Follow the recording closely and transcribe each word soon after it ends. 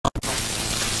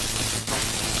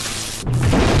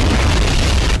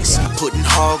Putting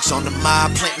hogs on the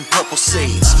mob, planting purple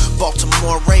seeds.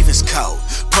 Baltimore Ravens code,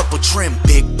 purple trim,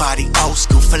 big body, old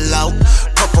school for low.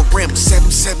 Purple rim,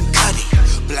 7-7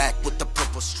 cutty, black with the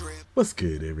purple strip. What's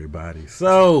good, everybody?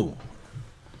 So,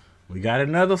 we got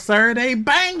another Saturday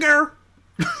banger.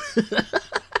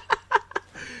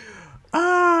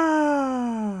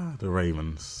 The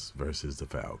Ravens versus the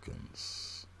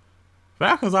Falcons.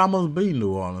 Falcons almost beat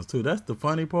New Orleans, too. That's the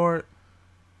funny part.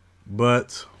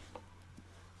 But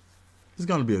it's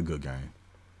going to be a good game.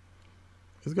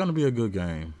 It's going to be a good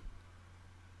game.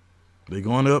 They're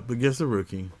going up against a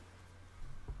rookie.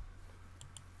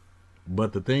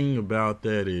 But the thing about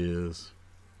that is,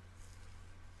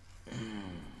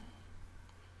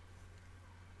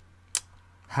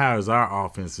 how is our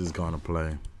offense is going to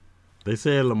play? They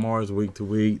said Lamar's week to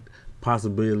week.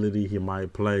 Possibility he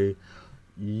might play.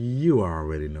 You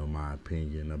already know my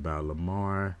opinion about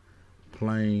Lamar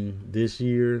playing this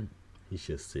year. He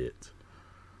should sit.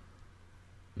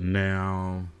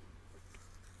 Now,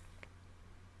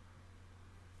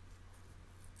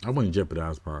 I wouldn't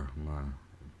jeopardize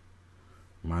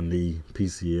my knee,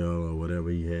 PCL, or whatever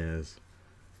he has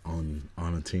on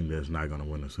a team that's not going to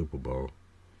win a Super Bowl.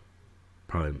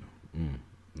 Probably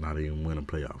not even win a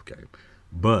playoff game.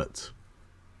 But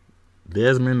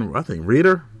Desmond, I think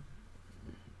Reader,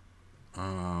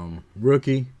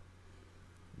 rookie,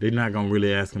 they're not going to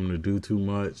really ask him to do too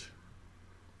much.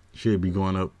 Should be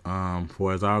going up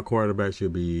for as our quarterback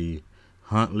should be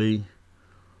Huntley.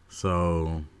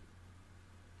 So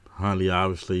Huntley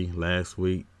obviously last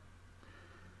week.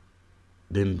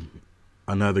 Then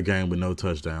another game with no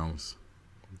touchdowns.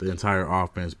 The entire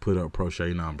offense put up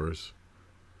Prochet numbers.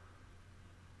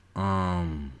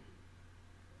 So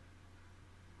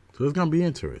it's gonna be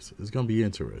interesting. It's gonna be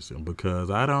interesting because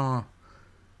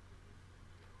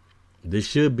this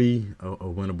should be a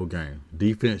winnable game.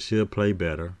 Defense should play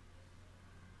better,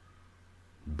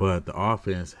 but the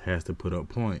offense has to put up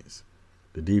points.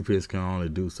 The defense can only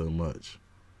do so much.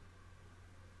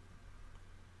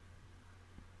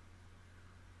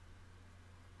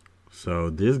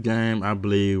 So this game, I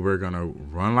believe we're going to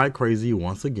run like crazy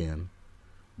once again,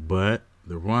 but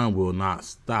the run will not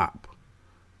stop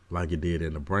like it did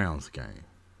in the Browns game.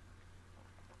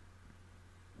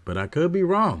 But I could be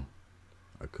wrong.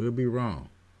 I could be wrong.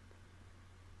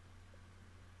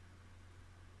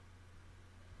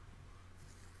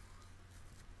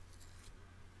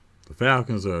 The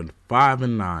Falcons are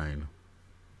 5-9.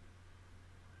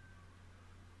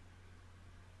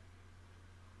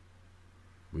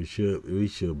 We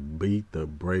should beat the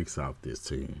brakes off this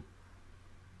team.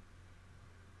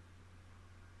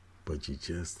 But you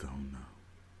just don't know.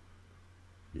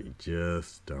 You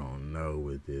just don't know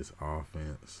with this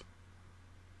offense.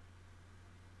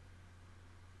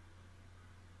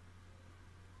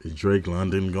 Is Drake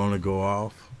London gonna go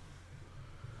off?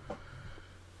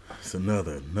 It's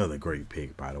another great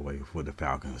pick, by the way, what the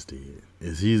Falcons did.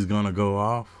 Is he's gonna go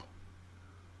off?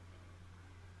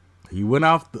 He went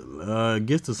off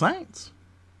against the Saints.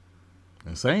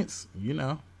 And Saints, you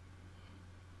know,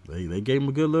 they gave him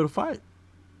a good little fight.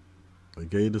 They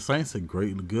gave the Saints a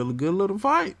good little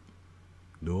fight.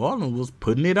 New Orleans was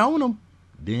putting it on them.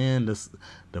 Then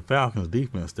the Falcons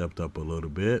defense stepped up a little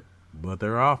bit, but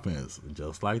their offense,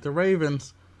 just like the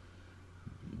Ravens,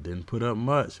 didn't put up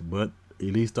much. But at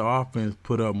least the offense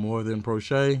put up more than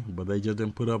Prochet, but they just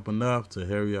didn't put up enough to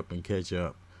hurry up and catch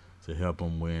up to help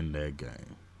them win that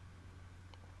game.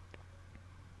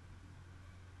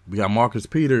 We got Marcus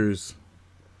Peters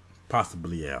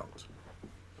possibly out.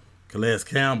 Calais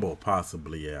Campbell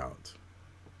possibly out.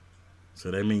 So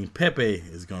that means Pepe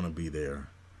is going to be there,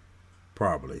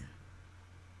 probably.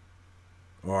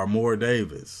 Or Moore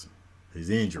Davis.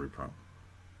 He's injury prone.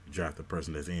 Draft the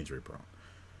person that's injury prone.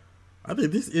 I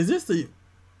think is this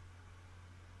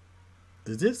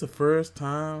the first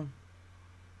time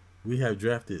we have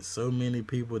drafted so many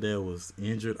people that was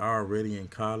injured already in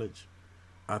college?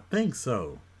 I think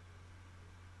so.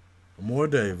 Moore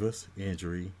Davis,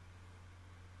 injury.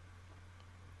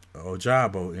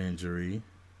 Ojabo, injury.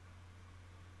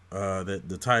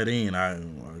 The tight end, I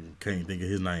can't think of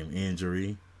his name,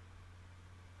 injury.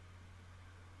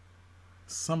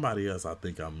 Somebody else I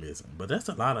think I'm missing. But that's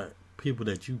a lot of people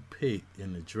that you pick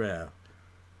in the draft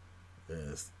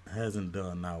that hasn't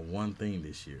done not one thing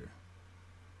this year.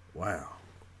 Wow.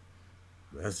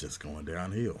 That's just going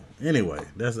downhill. Anyway,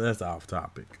 that's off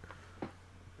topic.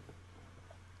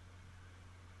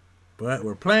 But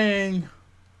we're playing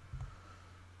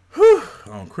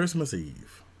on Christmas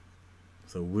Eve.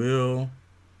 So will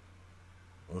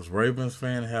us Ravens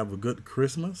fans have a good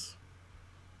Christmas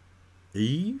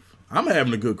Eve? I'm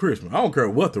having a good Christmas. I don't care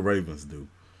what the Ravens do.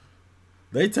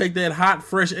 They take that hot,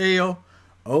 fresh L.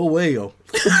 Oh well.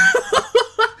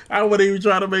 I wouldn't even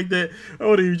try to make that. I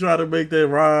wouldn't even try to make that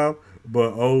rhyme.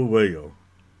 But oh well.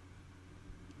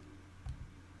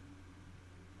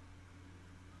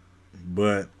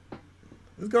 But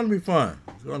it's gonna be fun.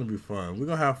 It's gonna be fun. We're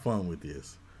gonna have fun with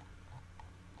this.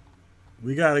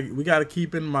 We gotta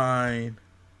keep in mind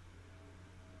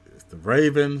it's the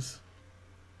Ravens.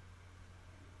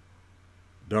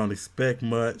 Don't expect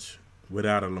much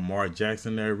without a Lamar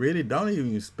Jackson there. Really don't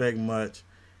even expect much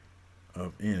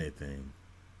of anything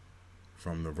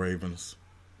from the Ravens.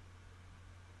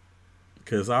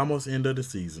 Because almost end of the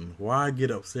season. Why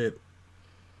get upset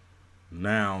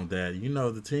now that you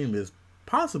know the team is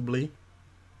possibly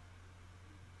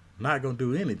not going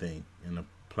to do anything in the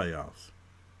playoffs?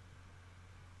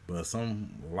 But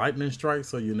some lightning strikes,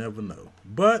 so you never know.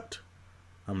 But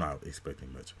I'm not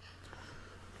expecting much.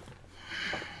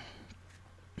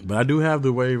 But I do have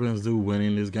the Ravens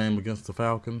winning this game against the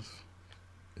Falcons.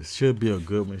 It should be a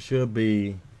good one. It should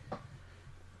be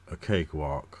a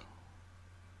cakewalk.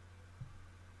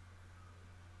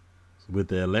 With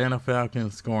the Atlanta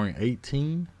Falcons scoring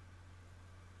 18.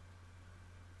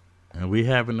 And we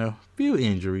having a few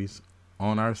injuries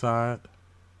on our side.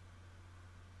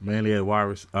 Mainly at wide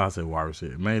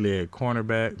receiver. Mainly at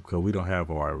cornerback because we don't have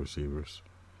wide receivers.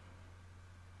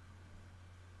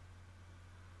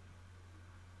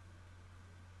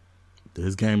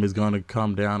 This game is going to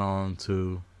come down on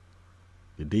to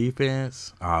the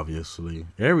defense, obviously.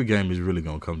 Every game is really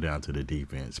going to come down to the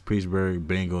defense. Pittsburgh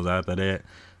Bengals after that,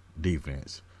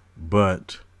 defense.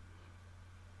 But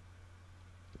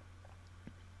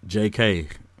J.K.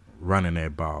 running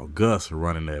that ball. Gus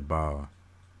running that ball.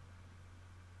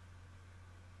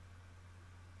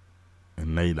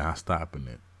 And they not stopping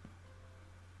it.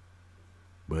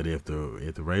 But if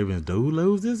the Ravens do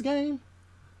lose this game,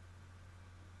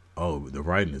 oh, the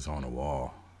writing is on the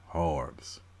wall.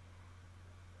 Harbs.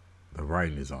 The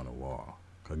writing is on the wall.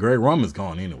 Because Greg Roman's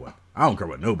gone anyway. I don't care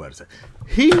what nobody says.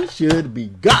 He should be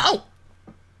gone.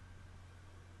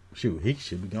 Shoot, he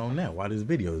should be gone now while this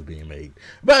video is being made.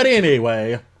 But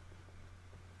anyway,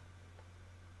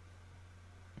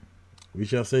 we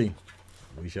shall see.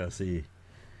 We shall see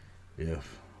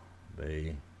if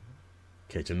they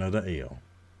catch another L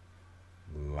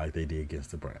like they did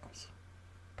against the Browns.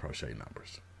 Crochet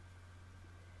numbers.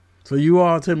 So you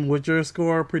all tell me what your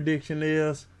score prediction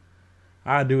is.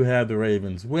 I do have the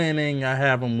Ravens winning. I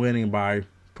have them winning by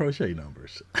crochet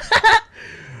numbers.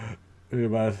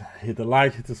 Everybody hit the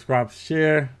like, hit the subscribe,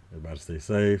 share. Everybody stay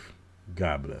safe.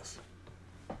 God bless.